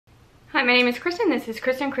Hi, my name is Kristen. This is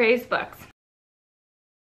Kristen Craves Books.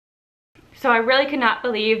 So I really could not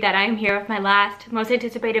believe that I am here with my last most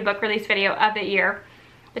anticipated book release video of the year.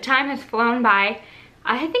 The time has flown by.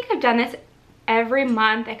 I think I've done this every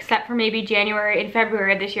month except for maybe January and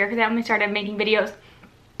February of this year, because I only started making videos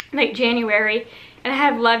late January, and I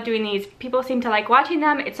have loved doing these. People seem to like watching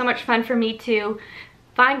them. It's so much fun for me to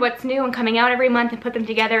find what's new and coming out every month and put them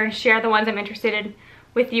together and share the ones I'm interested in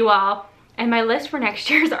with you all. And my list for next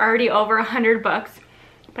year is already over 100 books.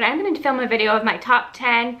 But I'm going to film a video of my top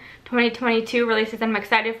 10 2022 releases I'm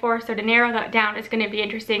excited for, so to narrow that down is going to be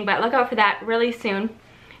interesting, but look out for that really soon.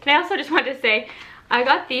 And I also just wanted to say, I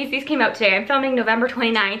got these came out today. I'm filming November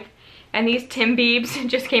 29th, and these Tim Biebs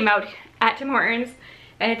just came out at Tim Hortons,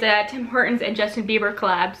 and it's a Tim Hortons and Justin Bieber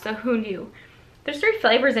collab, so who knew? There's 3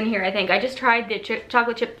 flavors in here, I think. I just tried the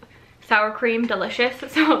chocolate chip sour cream, delicious,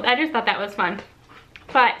 so I just thought that was fun.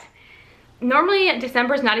 But normally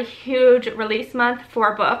December is not a huge release month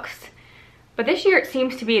for books, but this year it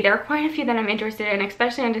seems to be. There are quite a few that I'm interested in,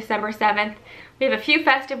 especially on December 7th. We have a few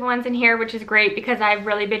festive ones in here, which is great because I've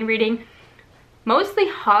really been reading mostly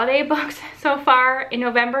holiday books so far in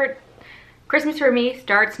November. Christmas for me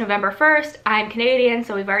starts November 1st. I'm Canadian,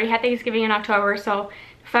 so we've already had Thanksgiving in October, so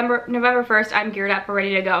November 1st I'm geared up and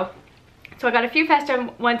ready to go. So I got a few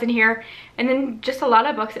festive ones in here, and then just a lot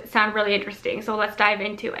of books that sound really interesting, so let's dive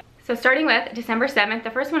into it. So starting with December 7th,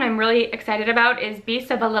 the first one I'm really excited about is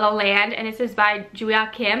Beasts of a Little Land, and this is by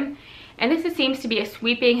Juya Kim. And this seems to be a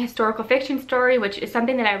sweeping historical fiction story, which is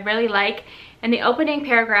something that I really like. And the opening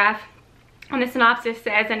paragraph on the synopsis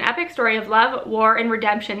says, an epic story of love, war, and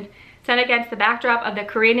redemption set against the backdrop of the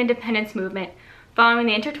Korean independence movement, following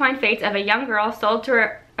the intertwined fates of a young girl sold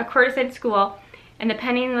to a courtesan school and the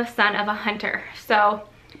penniless son of a hunter. So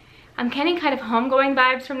I'm getting kind of homegoing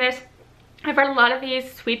vibes from this. I've read a lot of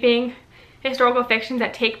these sweeping historical fictions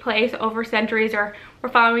that take place over centuries, or we're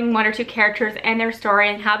following 1 or 2 characters and their story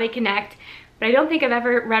and how they connect. But I don't think I've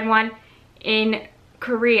ever read one in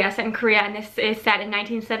Korea, set in Korea, and this is set in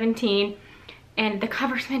 1917. And the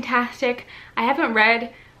cover's fantastic. I haven't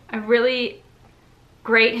read a really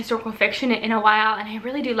great historical fiction in a while, and I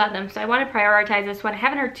really do love them. So I want to prioritize this one. I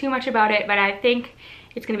haven't heard too much about it, but I think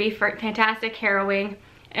it's going to be fantastic, harrowing,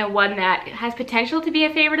 and one that has potential to be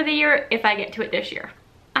a favorite of the year if I get to it this year.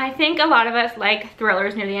 I think a lot of us like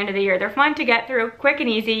thrillers near the end of the year. They're fun to get through, quick and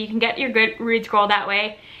easy. You can get your Goodreads scroll that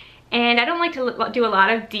way. And I don't like to do a lot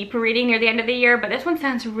of deep reading near the end of the year, but this one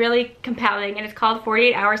sounds really compelling, and it's called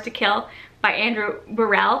 48 Hours to Kill by Andrew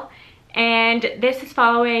Burrell. And this is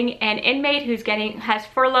following an inmate who's has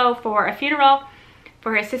furlough for a funeral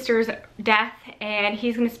for his sister's death, and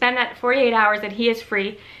he's going to spend that 48 hours that he is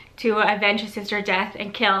free to avenge his sister's death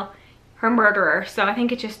and kill her murderer. So I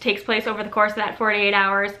think it just takes place over the course of that 48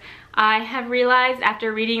 hours. I have realized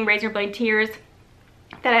after reading Razor Blade Tears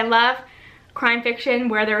that I love crime fiction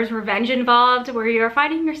where there's revenge involved, where you're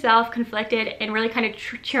finding yourself conflicted and really kind of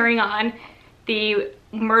cheering on the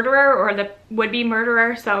murderer or the would-be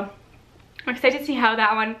murderer. So I'm excited to see how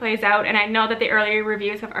that one plays out, and I know that the earlier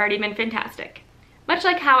reviews have already been fantastic. Much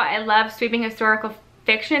like how I love sweeping historical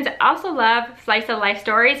fictions, I also love slice of life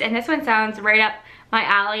stories, and this one sounds right up my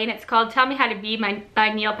alley, and it's called Tell Me How to Be by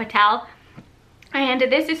Neil Patel. And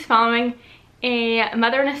this is following a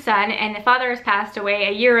mother and a son, and the father has passed away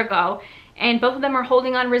a year ago, and both of them are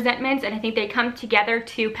holding on resentments, and I think they come together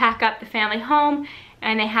to pack up the family home,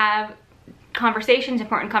 and they have conversations,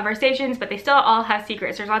 important conversations, but they still all have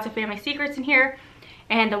secrets. There's lots of family secrets in here,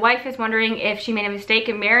 and the wife is wondering if she made a mistake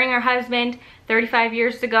in marrying her husband 35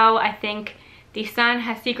 years ago. I think the son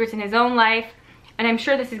has secrets in his own life, and I'm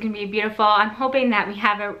sure this is going to be beautiful. I'm hoping that we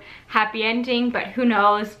have a happy ending, but who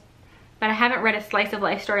knows. But I haven't read a slice of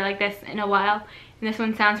life story like this in a while, and this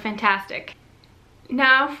one sounds fantastic.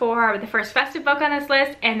 Now for the first festive book on this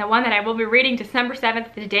list, and the one that I will be reading December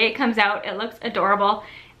 7th, the day it comes out. It looks adorable,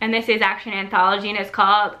 and this is actually an anthology, and it's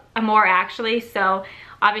called Amor Actually, so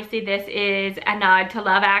obviously this is a nod to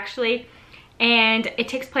Love Actually. And it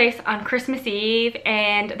takes place on Christmas Eve,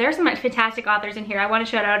 and there's some fantastic authors in here. I want to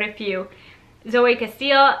shout out a few. Zoe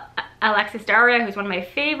Castile, Alexis Daria, who's one of my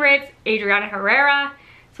favorites, Adriana Herrera.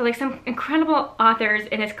 So like some incredible authors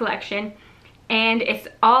in this collection. And it's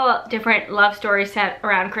all different love stories set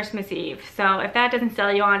around Christmas Eve. So if that doesn't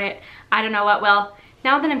sell you on it, I don't know what will.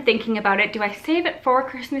 Now that I'm thinking about it, do I save it for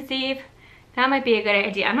Christmas Eve? That might be a good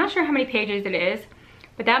idea. I'm not sure how many pages it is,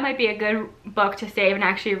 but that might be a good book to save and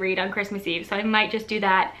actually read on Christmas Eve. So I might just do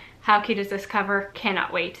that. How cute is this cover?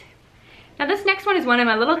 Cannot wait. Now this next one is one I'm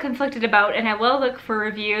a little conflicted about, and I will look for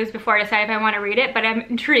reviews before I decide if I want to read it, but I'm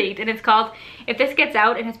intrigued. And it's called If This Gets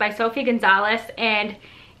Out, and it's by Sophie Gonzalez, and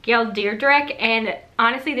Gail Deirdrick, and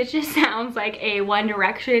honestly this just sounds like a One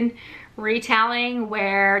Direction retelling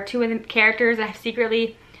where two of the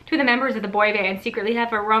members of the boy band secretly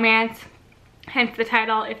have a romance, hence the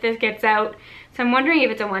title if this gets out. So I'm wondering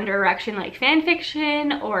if it's a One Direction like fan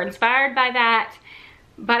fiction or inspired by that,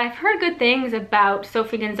 but I've heard good things about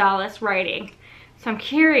Sophie Gonzalez writing, so I'm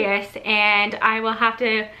curious, and I will have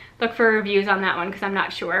to look for reviews on that one because I'm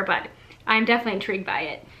not sure, but I'm definitely intrigued by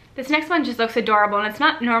it. This next one just looks adorable, and it's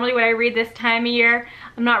not normally what I read this time of year.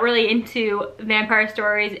 I'm not really into vampire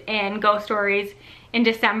stories and ghost stories in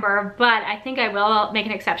December, but I think I will make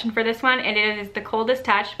an exception for this one, and it is The Coldest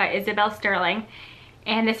Touch by Isabel Sterling.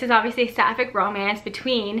 And this is obviously a sapphic romance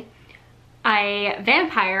between a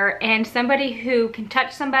vampire and somebody who can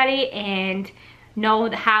touch somebody and know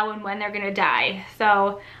how and when they're gonna die.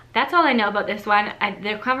 So that's all I know about this one.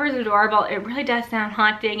 The cover is adorable. It really does sound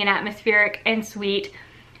haunting and atmospheric and sweet.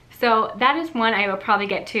 So that is one I will probably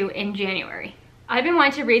get to in January. I've been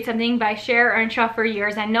wanting to read something by Cher Earnshaw for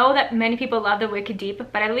years. I know that many people love The Wicked Deep,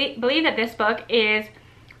 but I believe that this book is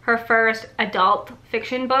her first adult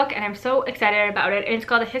fiction book, and I'm so excited about it. And it's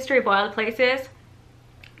called A History of Wild Places.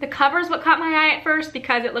 The cover is what caught my eye at first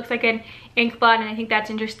because it looks like an ink blot, and I think that's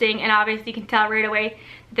interesting. And obviously you can tell right away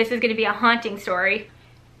that this is going to be a haunting story.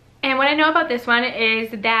 And what I know about this one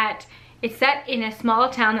is that it's set in a small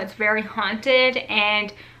town that's very haunted,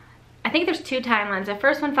 and I think there's two timelines. The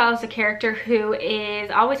first one follows a character who is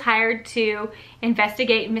always hired to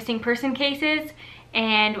investigate missing person cases,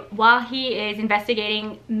 and while he is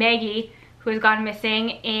investigating Maggie, who has gone missing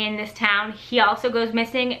in this town, he also goes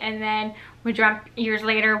missing, and then we jump years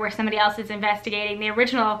later where somebody else is investigating the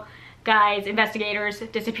original guy's investigator's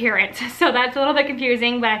disappearance. So that's a little bit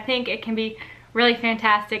confusing, but I think it can be really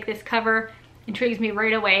fantastic. This cover intrigues me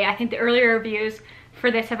right away. I think the earlier reviews for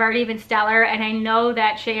this have already been stellar, and I know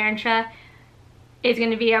that Cher Earnshaw is going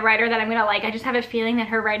to be a writer that I'm going to like. I just have a feeling that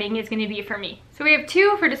her writing is going to be for me. So we have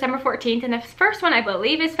two for December 14th, and the first one I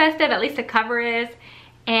believe is festive, at least the cover is,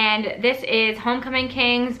 and this is Homecoming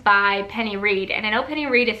Kings by Penny Reed. And I know Penny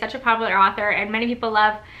Reed is such a popular author and many people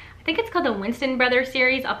love, I think it's called the Winston Brothers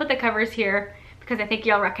series. I'll put the covers here because I think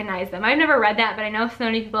you'll recognize them. I've never read that, but I know so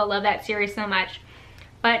many people love that series so much.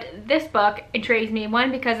 But this book intrigues me,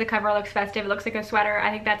 one, because the cover looks festive, it looks like a sweater,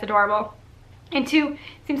 I think that's adorable. And two,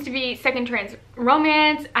 seems to be second trans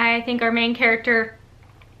romance. I think our main character,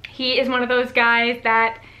 he is one of those guys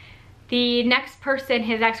that the next person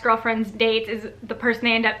his ex-girlfriend dates is the person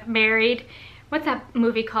they end up married. What's that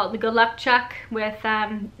movie called? The Good Luck Chuck with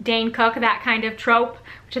Dane Cook, that kind of trope,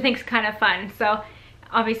 which I think is kind of fun. So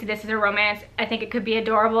obviously this is a romance. I think it could be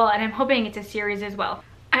adorable, and I'm hoping it's a series as well.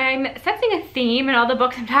 I'm sensing a theme in all the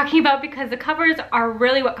books I'm talking about because the covers are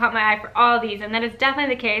really what caught my eye for all of these, and that is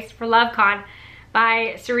definitely the case for Love Con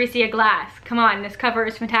by Ceresia Glass. Come on, this cover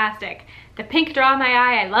is fantastic. The pink draw my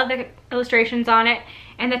eye, I love the illustrations on it,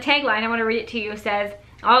 and the tagline, I want to read it to you, says,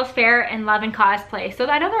 "All is fair in love and cosplay." So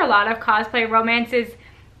I know there are a lot of cosplay romances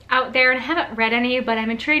out there, and I haven't read any, but I'm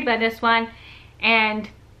intrigued by this one. And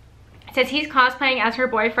it says he's cosplaying as her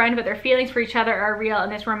boyfriend, but their feelings for each other are real in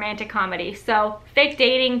this romantic comedy. So fake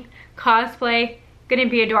dating, cosplay, gonna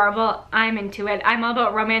be adorable. I'm into it. I'm all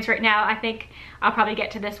about romance right now. I think I'll probably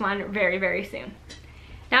get to this one very, very soon.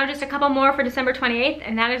 Now just a couple more for December 28th,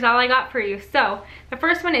 and that is all I got for you. So the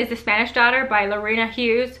first one is The Spanish Daughter by Lorena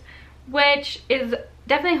Hughes, which is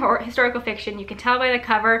definitely historical fiction. You can tell by the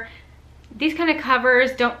cover. These kind of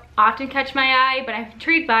covers don't often catch my eye, but I'm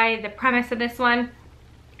intrigued by the premise of this one.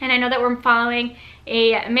 And I know that we're following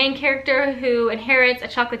a main character who inherits a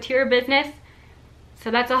chocolatier business. So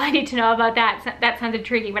that's all I need to know about that. That sounds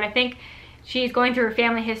intriguing, but I think she's going through her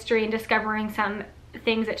family history and discovering some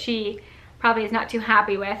things that she probably is not too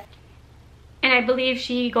happy with. And I believe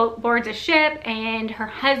she boards a ship and her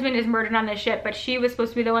husband is murdered on the ship, but she was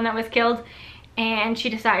supposed to be the one that was killed, and she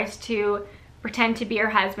decides to pretend to be her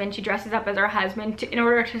husband. She dresses up as her husband in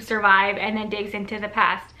order to survive, and then digs into the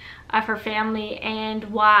past of her family and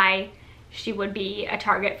why she would be a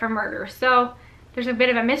target for murder. So there's a bit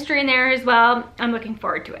of a mystery in there as well. I'm looking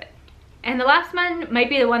forward to it. And the last one might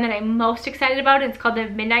be the one that I'm most excited about. It's called The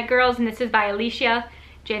Midnight Girls, and this is by Alicia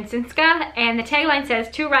Jansinska, and the tagline says,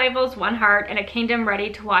 "Two rivals, one heart, and a kingdom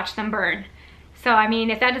ready to watch them burn." So I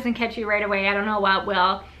mean, if that doesn't catch you right away, I don't know what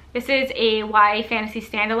will. This is a YA fantasy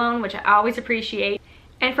standalone, which I always appreciate,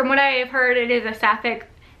 and from what I have heard, it is a sapphic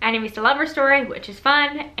enemies to lover story, which is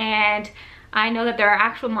fun. And I know that there are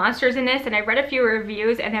actual monsters in this, and I read a few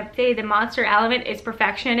reviews and they say the monster element is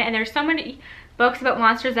perfection, and there's so many books about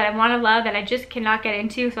monsters that I want to love that I just cannot get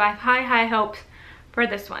into, so I have high hopes for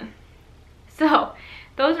this one. So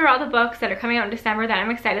those are all the books that are coming out in December that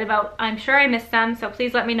I'm excited about. I'm sure I missed some, so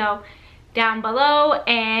please let me know down below,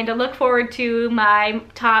 and I look forward to my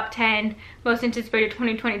top 10 most anticipated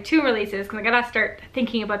 2022 releases, because I gotta start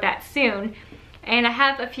thinking about that soon. And I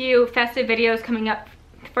have a few festive videos coming up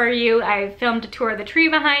for you. I filmed a tour of the tree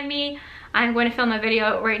behind me. I'm going to film a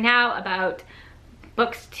video right now about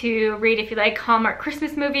books to read if you like Hallmark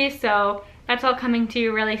Christmas movies, so that's all coming to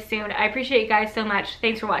you really soon. I appreciate you guys so much.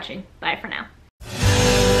 Thanks for watching. Bye for now.